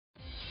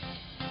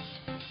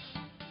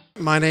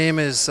My name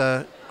is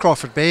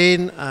Crawford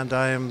Bain, and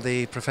I am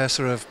the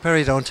Professor of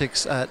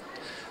Periodontics at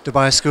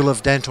Dubai School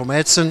of Dental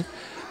Medicine,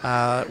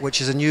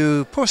 which is a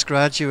new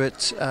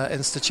postgraduate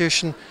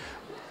institution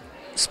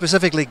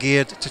specifically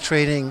geared to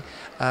training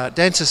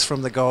dentists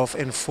from the Gulf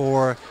in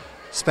six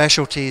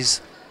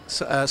specialties,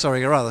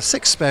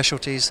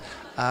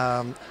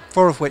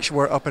 four of which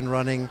were up and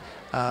running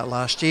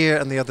last year,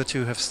 and the other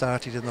two have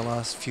started in the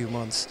last few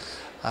months.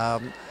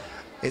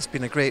 It's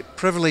been a great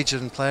privilege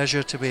and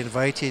pleasure to be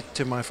invited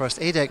to my first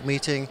AEEDC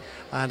meeting,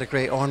 and a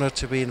great honour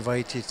to be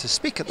invited to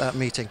speak at that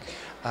meeting.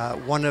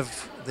 One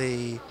of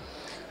the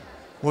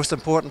most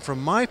important,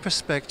 from my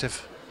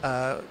perspective,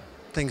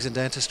 things in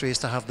dentistry is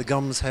to have the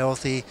gums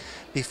healthy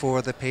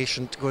before the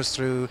patient goes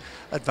through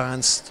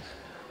advanced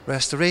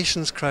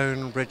restorations,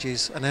 crown,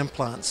 bridges and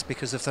implants,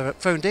 because if the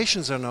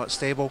foundations are not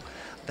stable,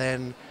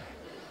 then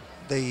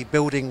the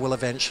building will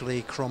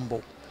eventually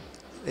crumble.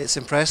 It's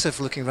impressive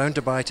looking around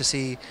Dubai to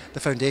see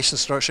the foundation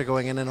structure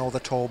going in all the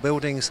tall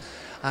buildings,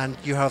 and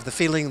you have the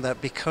feeling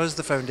that because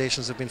the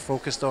foundations have been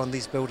focused on,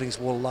 these buildings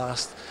will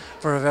last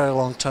for a very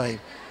long time.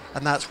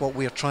 And that's what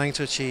we're trying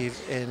to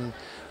achieve in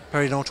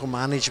periodontal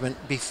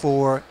management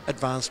before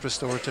advanced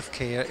restorative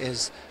care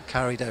is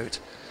carried out.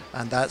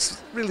 And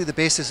that's really the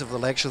basis of the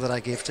lecture that I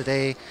gave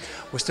today,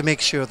 was to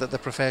make sure that the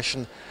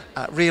profession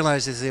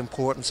realizes the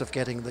importance of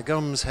getting the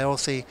gums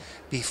healthy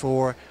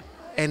before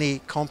any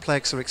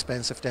complex or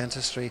expensive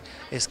dentistry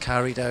is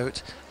carried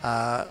out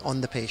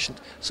on the patient,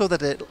 so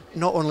that it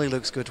not only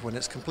looks good when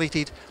it's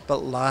completed,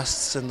 but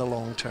lasts in the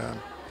long term.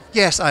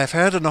 Yes, I've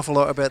heard an awful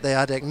lot about the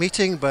AEEDC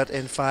meeting, but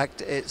in fact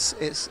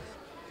it's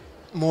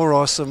more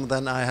awesome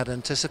than I had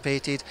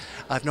anticipated.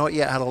 I've not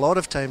yet had a lot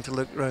of time to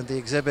look around the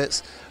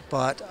exhibits,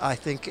 but I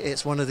think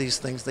it's one of these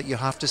things that you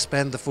have to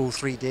spend the full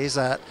 3 days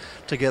at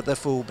to get the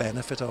full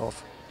benefit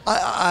of.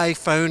 I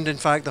found, in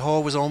fact, the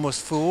hall was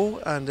almost full,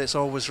 and it's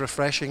always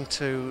refreshing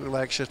to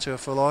lecture to a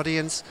full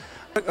audience.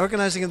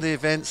 Organising the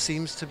event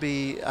seems to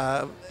be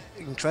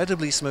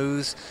incredibly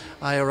smooth.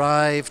 I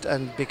arrived,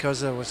 and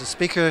because I was a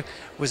speaker,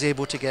 was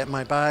able to get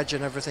my badge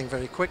and everything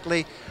very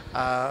quickly.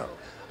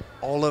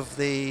 All of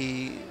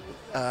the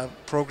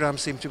programs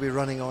seem to be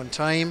running on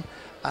time,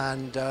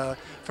 and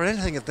for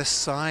anything of this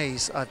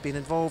size, I've been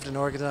involved in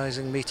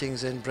organising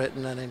meetings in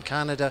Britain and in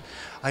Canada.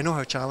 I know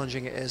how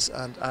challenging it is,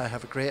 and I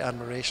have a great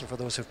admiration for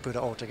those who've put it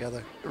all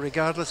together.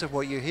 Regardless of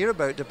what you hear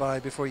about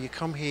Dubai before you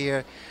come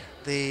here,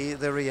 the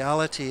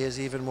reality is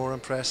even more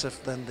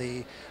impressive than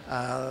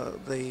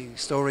the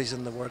stories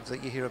and the words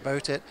that you hear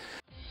about it.